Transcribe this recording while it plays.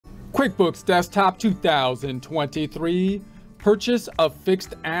QuickBooks Desktop 2023, purchase of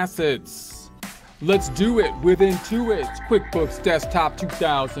fixed assets. Let's do it with Intuit. QuickBooks Desktop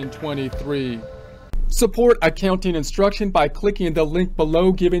 2023. Support accounting instruction by clicking the link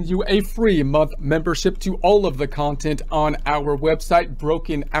below, giving you a free month membership to all of the content on our website,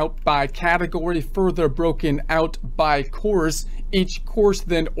 broken out by category, further broken out by course. Each course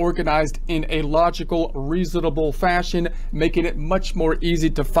then organized in a logical, reasonable fashion, making it much more easy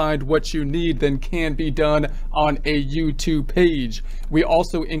to find what you need than can be done on a YouTube page. We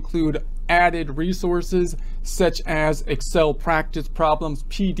also include added resources such as Excel practice problems,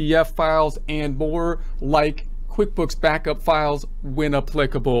 PDF files, and more, like QuickBooks backup files when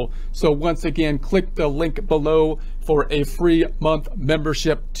applicable. So once again, click the link below for a free month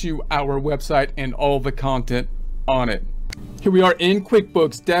membership to our website and all the content on it. Here we are in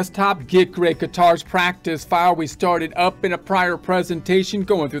QuickBooks Desktop. Get Great Guitars practice file. We started up in a prior presentation,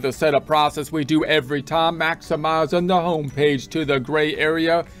 going through the setup process we do every time, maximizing the home page to the gray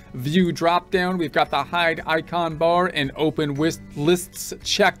area. View drop down, we've got the hide icon bar and open lists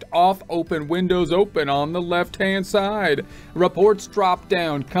checked off. Open windows open on the left hand side. Reports drop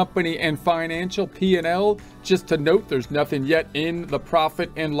down, company and financial, P&L. Just to note, there's nothing yet in the profit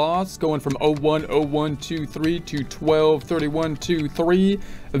and loss, going from 010123 to 123123.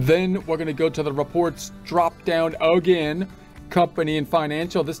 Then we're going to go to the reports drop down again, company and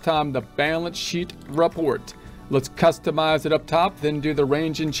financial, this time the balance sheet report. Let's customize it up top, then do the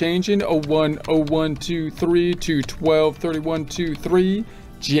range and changing, 010123 to 123123,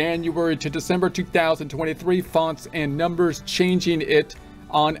 January to December 2023, fonts and numbers, changing it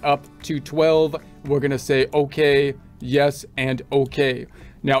on up to 12. We're gonna say okay, yes, and okay.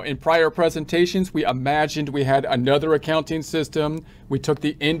 Now, in prior presentations, we imagined we had another accounting system. We took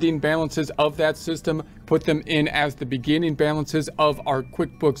the ending balances of that system, put them in as the beginning balances of our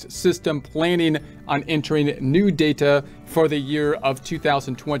QuickBooks system, planning on entering new data for the year of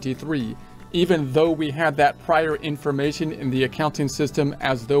 2023. Even though we had that prior information in the accounting system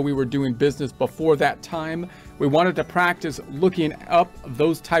as though we were doing business before that time, we wanted to practice looking up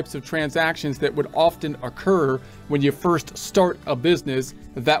those types of transactions that would often occur when you first start a business.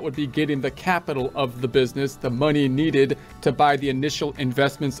 That would be getting the capital of the business, the money needed to buy the initial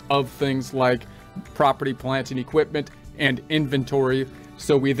investments of things like property, plant, and equipment, and inventory.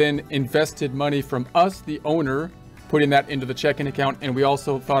 So we then invested money from us, the owner, putting that into the checking account, and we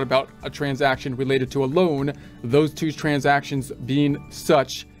also thought about a transaction related to a loan, those two transactions being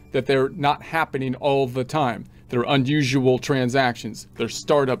such that they're not happening all the time. They're unusual transactions. They're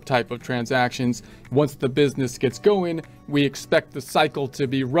startup type of transactions. Once the business gets going, we expect the cycle to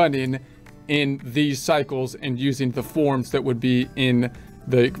be running in these cycles and using the forms that would be in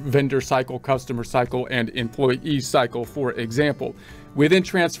the vendor cycle, customer cycle, and employee cycle, for example. We then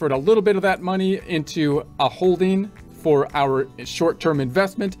transferred a little bit of that money into a holding for our short-term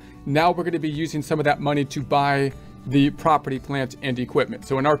investment. Now we're going to be using some of that money to buy the property, plant, and equipment.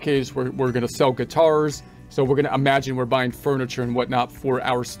 So in our case, we're going to sell guitars. So we're going to imagine we're buying furniture and whatnot for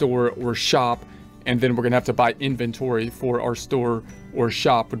our store or shop. And then we're going to have to buy inventory for our store or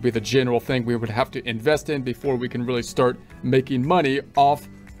shop, would be the general thing we would have to invest in before we can really start making money off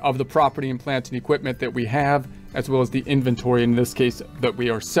of the property and plant and equipment that we have, as well as the inventory in this case that we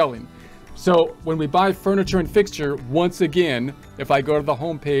are selling. So when we buy furniture and fixture, once again, if I go to the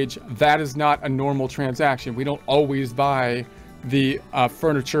home page, that is not a normal transaction. We don't always buy the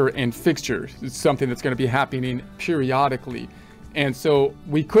furniture and fixture. It's something that's going to be happening periodically. And so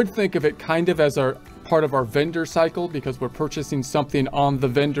we could think of it kind of as our part of our vendor cycle, because we're purchasing something on the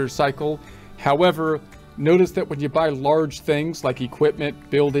vendor cycle. However, notice that when you buy large things like equipment,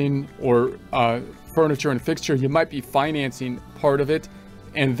 building, or furniture and fixture, you might be financing part of it,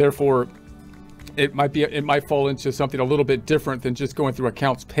 and therefore it might fall into something a little bit different than just going through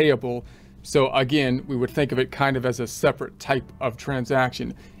accounts payable. So again, we would think of it kind of as a separate type of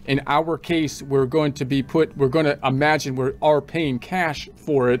transaction. In our case, we're going to imagine we are paying cash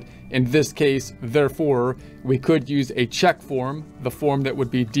for it in this case. Therefore, we could use a check form, the form that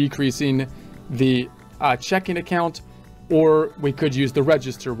would be decreasing the checking account, or we could use the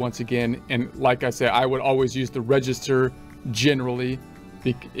register once again. And like I said, I would always use the register generally,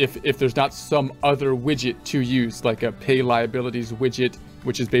 if there's not some other widget to use, like a pay liabilities widget,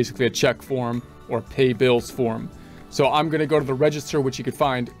 which is basically a check form, or pay bills form. So I'm going to go to the register, which you could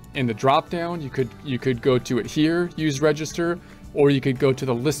find in the drop down. You could go to it here, use register, or you could go to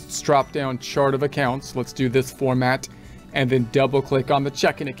the lists drop down, chart of accounts. Let's do this format, and then double click on the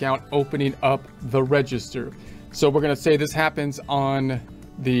checking account, opening up the register. So we're going to say this happens on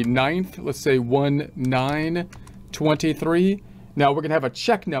the 9th, let's say 1/9/23. Now we're gonna have a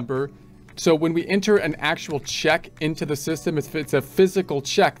check number. So when we enter an actual check into the system, it's a physical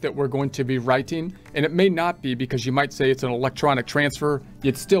check that we're going to be writing, and it may not be, because you might say it's an electronic transfer.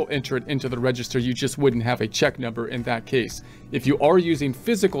 You'd still enter it into the register. You just wouldn't have a check number in that case. If you are using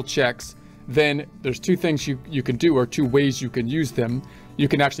physical checks, then there's two things you can do, or two ways you can use them. You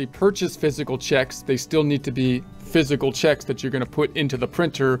can actually purchase physical checks. They still need to be physical checks that you're going to put into the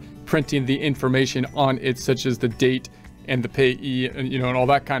printer, printing the information on it, such as the date and the payee, and and all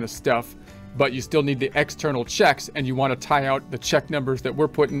that kind of stuff. But you still need the external checks, and you want to tie out the check numbers that we're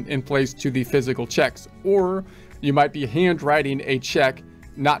putting in place to the physical checks. Or you might be handwriting a check,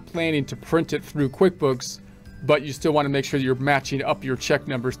 not planning to print it through QuickBooks, but you still want to make sure you're matching up your check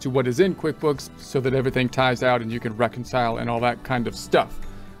numbers to what is in QuickBooks so that everything ties out and you can reconcile and all that kind of stuff.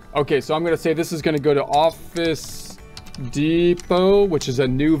 Okay, so I'm going to say this is going to go to Office Depot, which is a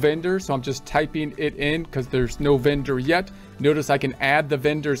new vendor. So I'm just typing it in because there's no vendor yet. Notice I can add the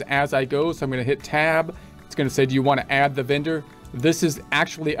vendors as I go. So I'm going to hit tab. It's going to say, do you want to add the vendor? This is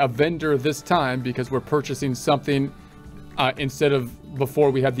actually a vendor this time because we're purchasing something instead of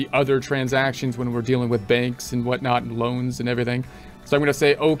before we had the other transactions when we're dealing with banks and whatnot and loans and everything. So I'm going to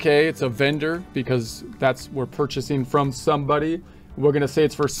say, okay, it's a vendor because we're purchasing from somebody. We're going to say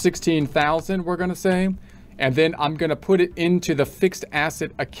it's for 16,000, we're going to say. And then I'm going to put it into the fixed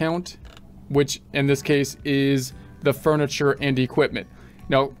asset account, which in this case is the furniture and equipment.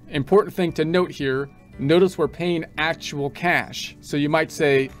 Now, important thing to note here, notice we're paying actual cash. So you might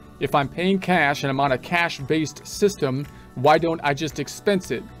say, if I'm paying cash and I'm on a cash-based system, why don't I just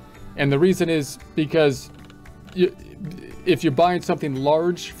expense it? And the reason is because if you're buying something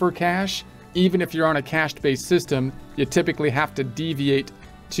large for cash, even if you're on a cash-based system, you typically have to deviate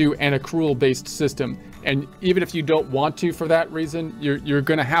to an accrual-based system. And even if you don't want to for that reason, you're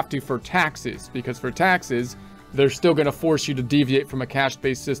going to have to for taxes, because for taxes, they're still going to force you to deviate from a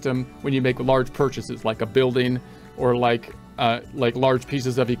cash-based system when you make large purchases, like a building or like large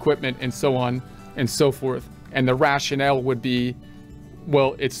pieces of equipment and so on and so forth. And the rationale would be,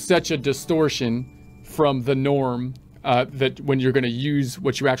 well, it's such a distortion from the norm that when you're going to use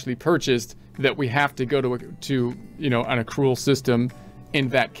what you actually purchased, that we have to go to an accrual system in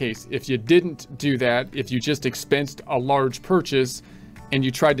that case. If you didn't do that, if you just expensed a large purchase and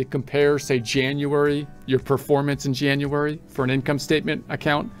you tried to compare, say, January, your performance in January for an income statement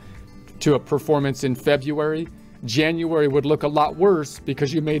account to a performance in February, January would look a lot worse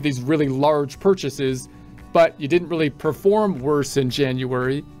because you made these really large purchases, but you didn't really perform worse in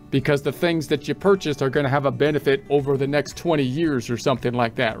January because the things that you purchased are going to have a benefit over the next 20 years or something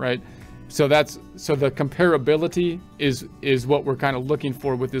like that, right? So the comparability is what we're kind of looking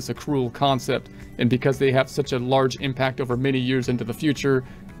for with this accrual concept. And because they have such a large impact over many years into the future,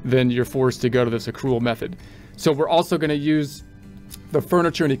 then you're forced to go to this accrual method. So we're also going to use the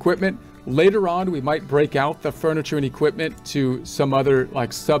furniture and equipment. Later on, we might break out the furniture and equipment to some other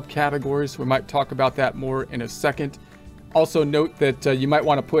like subcategories. We might talk about that more in a second. Also note that you might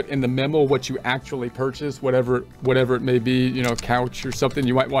want to put in the memo what you actually purchased, whatever it may be, couch or something.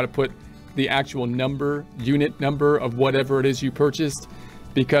 You might want to put the actual number, unit number of whatever it is you purchased,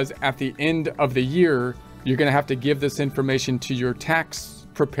 because at the end of the year, you're going to have to give this information to your tax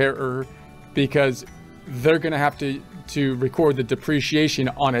preparer, because they're going to have to record the depreciation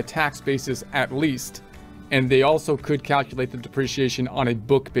on a tax basis at least. And they also could calculate the depreciation on a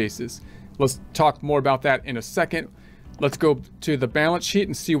book basis. Let's talk more about that in a second. Let's go to the balance sheet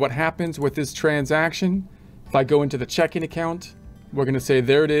and see what happens with this transaction. If I go into the checking account, we're going to say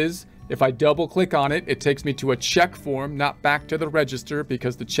there it is. If I double click on it, it takes me to a check form, not back to the register,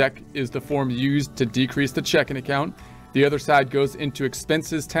 because the check is the form used to decrease the checking account. The other side goes into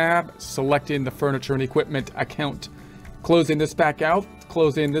expenses tab, selecting the furniture and equipment account. Closing this back out,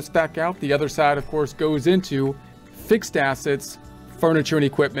 closing this back out. The other side, of course, goes into fixed assets, furniture and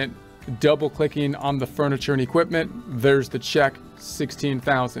equipment. Double clicking on the furniture and equipment, there's the check,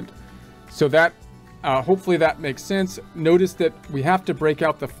 16,000. So that hopefully that makes sense. Notice that we have to break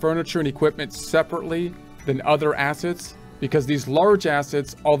out the furniture and equipment separately than other assets, because these large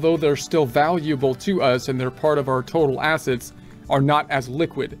assets, although they're still valuable to us and they're part of our total assets, are not as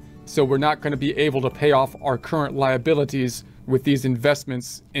liquid. So we're not going to be able to pay off our current liabilities with these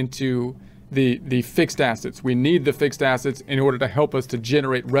investments into the fixed assets. We need the fixed assets in order to help us to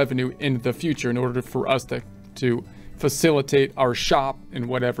generate revenue in the future, in order for us to facilitate our shop and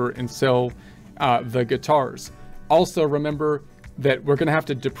whatever and sell the guitars. Also remember that we're going to have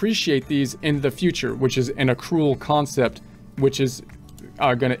to depreciate these in the future, which is an accrual concept, which is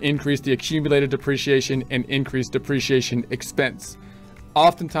going to increase the accumulated depreciation and increase depreciation expense.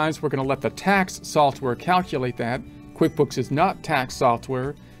 Oftentimes we're going to let the tax software calculate that. QuickBooks is not tax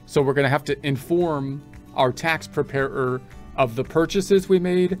software. So we're going to have to inform our tax preparer of the purchases we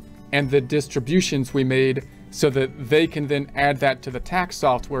made and the distributions we made, so that they can then add that to the tax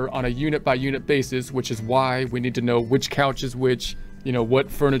software on a unit by unit basis, which is why we need to know which couch is which, you know, what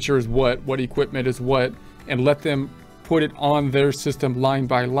furniture is what equipment is what, and let them put it on their system line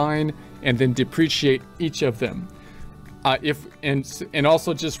by line and then depreciate each of them. And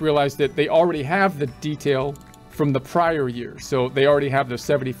also just realize that they already have the detail from the prior year. So they already have the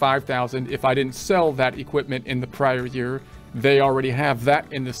 $75,000. If I didn't sell that equipment in the prior year, they already have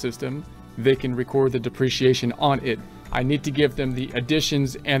that in the system. They can record the depreciation on it. I need to give them the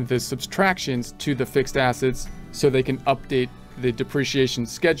additions and the subtractions to the fixed assets so they can update the depreciation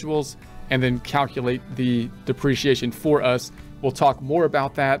schedules and then calculate the depreciation for us. We'll talk more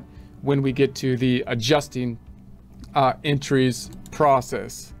about that when we get to the adjusting entries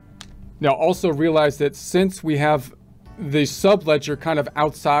process. Now also realize that since we have the subledger kind of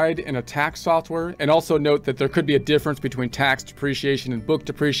outside in a tax software, and also note that there could be a difference between tax depreciation and book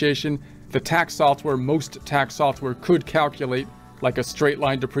depreciation. The tax software, most tax software could calculate like a straight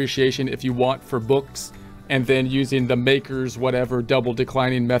line depreciation if you want for books, and then using the makers, whatever, double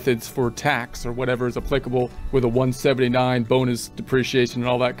declining methods for tax or whatever is applicable with a 179 bonus depreciation and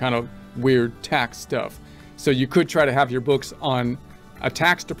all that kind of weird tax stuff. So you could try to have your books on a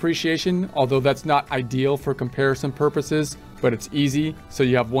tax depreciation, although that's not ideal for comparison purposes, but it's easy. So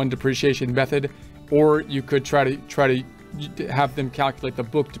you have one depreciation method, or you could try to have them calculate the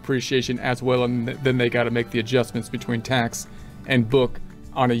book depreciation as well, and then they got to make the adjustments between tax and book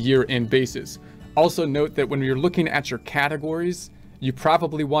on a year-end basis. Also note that when you're looking at your categories, you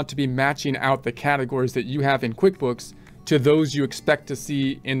probably want to be matching out the categories that you have in QuickBooks to those you expect to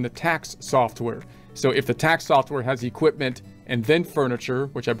see in the tax software. So if the tax software has equipment and then furniture,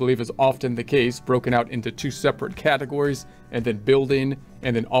 which I believe is often the case, broken out into two separate categories, and then building,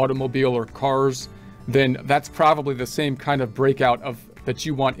 and then automobile or cars, then that's probably the same kind of breakout of that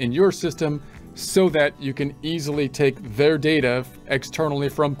you want in your system, so that you can easily take their data externally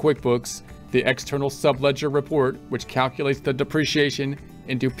from QuickBooks, the external subledger report, which calculates the depreciation,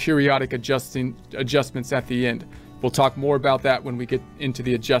 and do periodic adjustments at the end. We'll talk more about that when we get into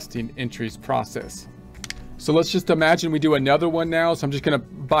the adjusting entries process. So let's just imagine we do another one now. So I'm just going to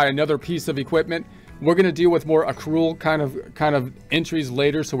buy another piece of equipment. We're going to deal with more accrual kind of entries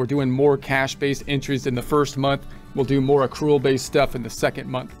later. So we're doing more cash-based entries in the first month. We'll do more accrual-based stuff in the second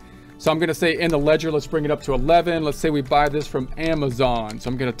month. So I'm going to say in the ledger, let's bring it up to 11. Let's say we buy this from Amazon.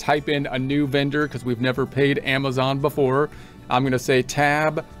 So I'm going to type in a new vendor because we've never paid Amazon before. I'm going to say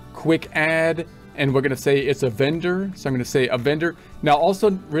tab, quick add, and we're going to say it's a vendor. So I'm going to say a vendor. Now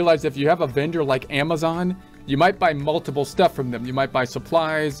also realize if you have a vendor like Amazon, you might buy multiple stuff from them. You might buy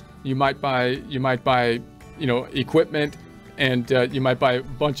supplies, you might buy, you know, equipment, and you might buy a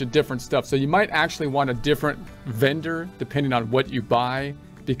bunch of different stuff. So you might actually want a different vendor depending on what you buy,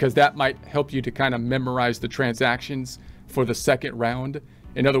 because that might help you to kind of memorize the transactions for the second round.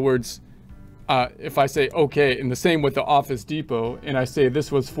 In other words, if I say, okay, and the same with the Office Depot, and I say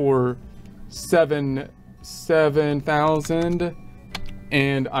this was for $7,000,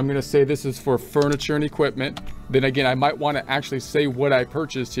 and I'm going to say this is for furniture and equipment, then again, I might want to actually say what I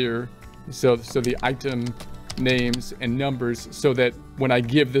purchased here. So the item names and numbers, so that when I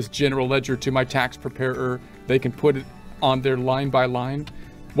give this general ledger to my tax preparer, they can put it on their line by line.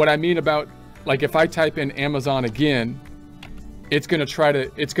 What I mean about, like, if I type in Amazon again, it's going to try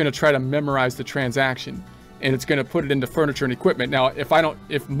to memorize the transaction, and it's going to put it into furniture and equipment. Now, if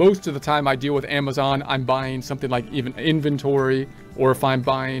most of the time I deal with Amazon, I'm buying something like even inventory, or if I'm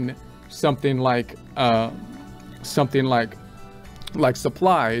buying something like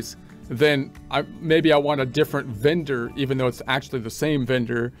supplies, then maybe I want a different vendor, even though it's actually the same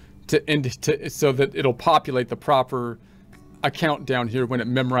vendor, so that it'll populate the proper account down here when it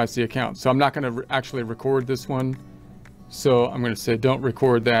memorizes the account. So I'm not going to actually record this one. So I'm going to say don't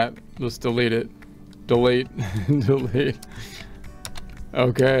record that. Let's delete it. Delete. Delete.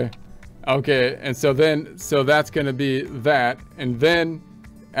 Okay. And so that's going to be that. And then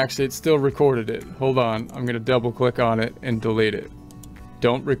actually it still recorded it. Hold on. I'm going to double click on it and delete it.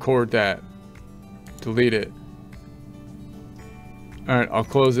 Don't record that. Delete it. All right. I'll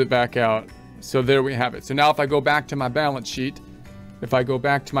close it back out. So there we have it. So now if I go back to my balance sheet,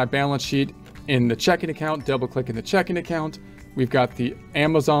 in the checking account, double click in the checking account, we've got the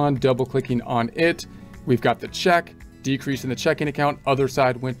Amazon, double clicking on it. We've got the check, decrease in the checking account. Other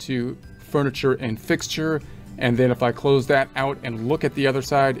side went to furniture and fixture. And then if I close that out and look at the other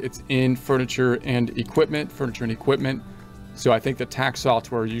side, it's in furniture and equipment, So I think the tax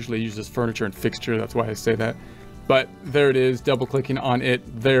software usually uses furniture and fixture. That's why I say that. but there it is, double clicking on it,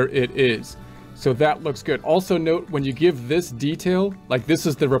 there it is. So that looks good. Also note, when you give this detail, like this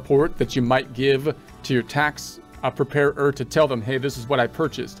is the report that you might give to your tax preparer to tell them, hey, this is what I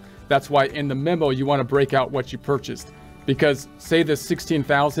purchased. That's why in the memo, you want to break out what you purchased, because say this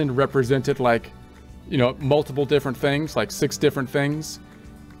 16,000 represented like, you know, multiple different things, like 6 different things.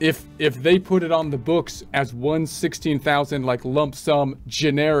 If they put it on the books as one 16,000 like lump sum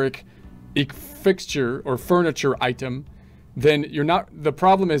generic fixture or furniture item, then you're not, the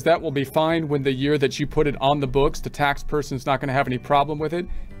problem is that will be fine when the year that you put it on the books, the tax person's not going to have any problem with it.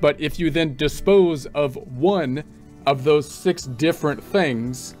 But if you then dispose of one of those 6 different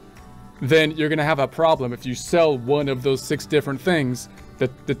things, then you're going to have a problem. If you sell one of those 6 different things,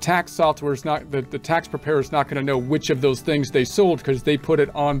 the tax software is not, the tax preparer is not going to know which of those things they sold, because they put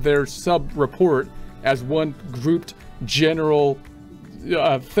it on their sub report as one grouped general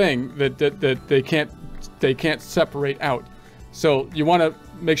thing that they can't separate out. So you want to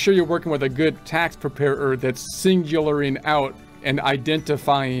make sure you're working with a good tax preparer that's singularing out and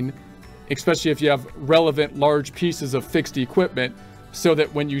identifying, especially if you have relevant large pieces of fixed equipment, so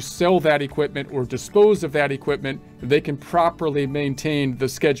that when you sell that equipment or dispose of that equipment, they can properly maintain the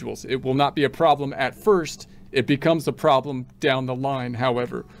schedules. It will not be a problem at first. It becomes a problem down the line,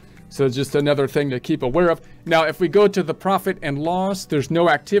 however. So just another thing to keep aware of. Now, if we go to the profit and loss, there's no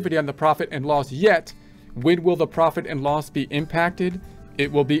activity on the profit and loss yet. When will the profit and loss be impacted?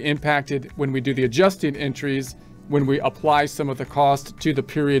 It will be impacted when we do the adjusting entries, when we apply some of the cost to the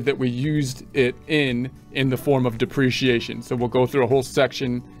period that we used it in the form of depreciation. So we'll go through a whole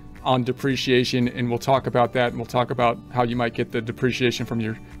section on depreciation, and we'll talk about that, and we'll talk about how you might get the depreciation from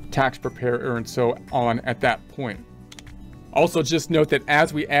your tax preparer and so on at that point. Also, just note that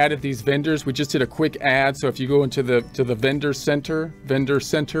as we added these vendors, we just did a quick add. So if you go into the vendor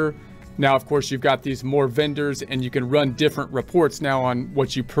center, now, of course, you've got these more vendors, and you can run different reports now on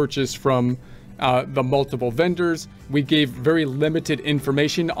what you purchased from the multiple vendors. We gave very limited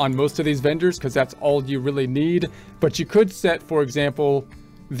information on most of these vendors because that's all you really need. But you could set, for example,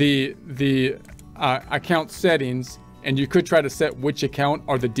 the account settings, and you could try to set which account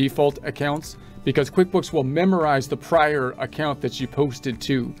are the default accounts, because QuickBooks will memorize the prior account that you posted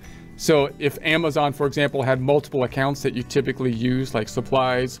to. So if Amazon, for example, had multiple accounts that you typically use, like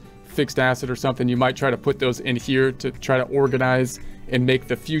supplies, fixed asset or something, you might try to put those in here to try to organize and make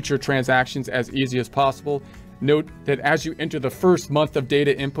the future transactions as easy as possible. Note that as you enter the first month of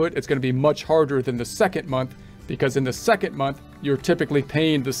data input, it's going to be much harder than the second month, because in the second month, you're typically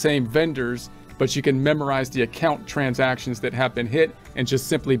paying the same vendors, but you can memorize the account transactions that have been hit and just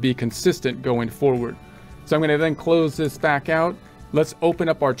simply be consistent going forward. So I'm going to then close this back out. Let's open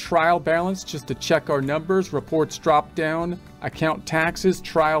up our trial balance just to check our numbers. Reports drop down, account taxes,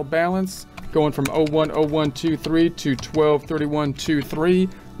 trial balance, going from 010123 to 123123.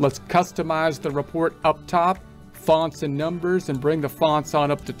 Let's customize the report up top, fonts and numbers, and bring the fonts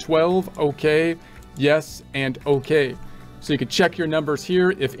on up to 12. Okay, yes, and okay. So you can check your numbers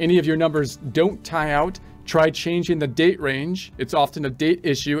here. If any of your numbers don't tie out, try changing the date range. It's often a date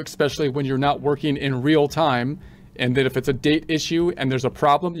issue, especially when you're not working in real time. And then if it's a date issue and there's a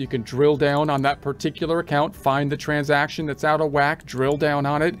problem, you can drill down on that particular account, find the transaction that's out of whack, drill down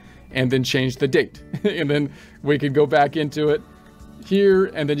on it, and then change the date. And then we could go back into it here,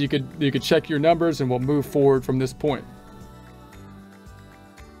 and then you could check your numbers, and we'll move forward from this point.